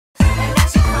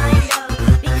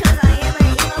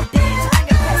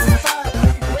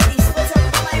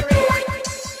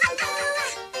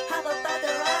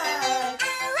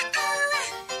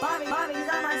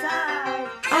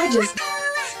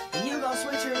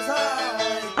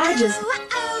I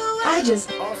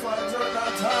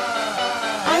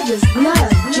just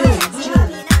love Jules.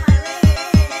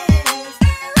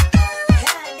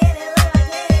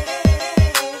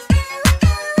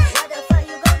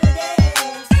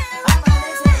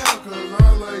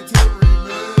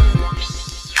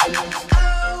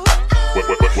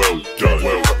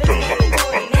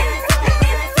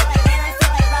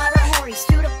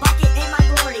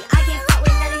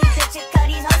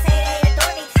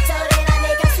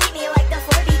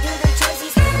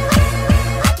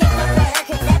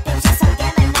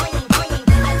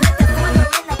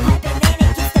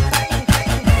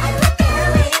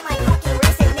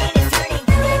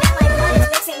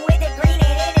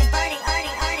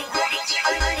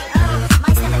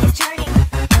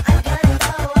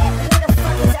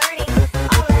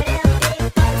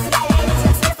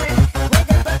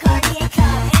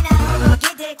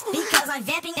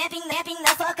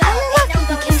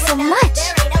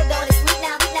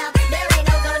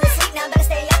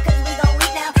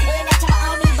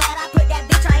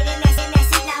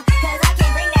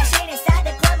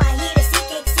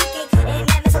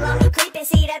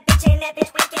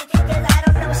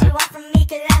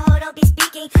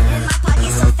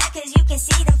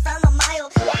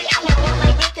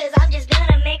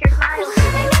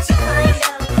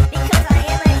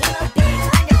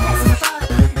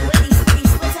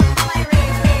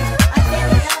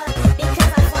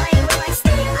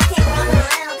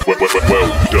 Well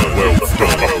done, well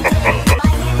done.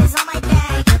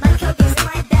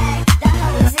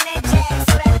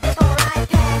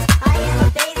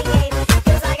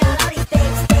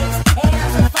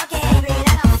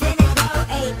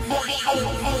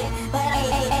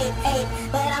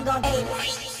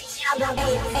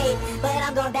 But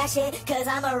I'm gon' that shit, cause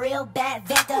I'm a real bad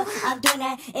vector. I'm doing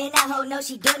that, and that hoe know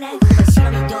she doing that. But she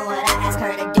only doing what I ask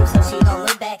her to do, so she gon'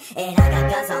 look back. And I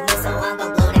got guns on me, so I'm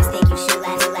gon' blow that stick, you shoot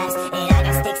last. And I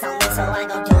got sticks on me, so I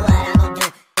gon' do what I gon' do.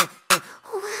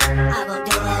 I gon'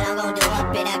 do what I gon' do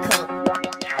up in that coat.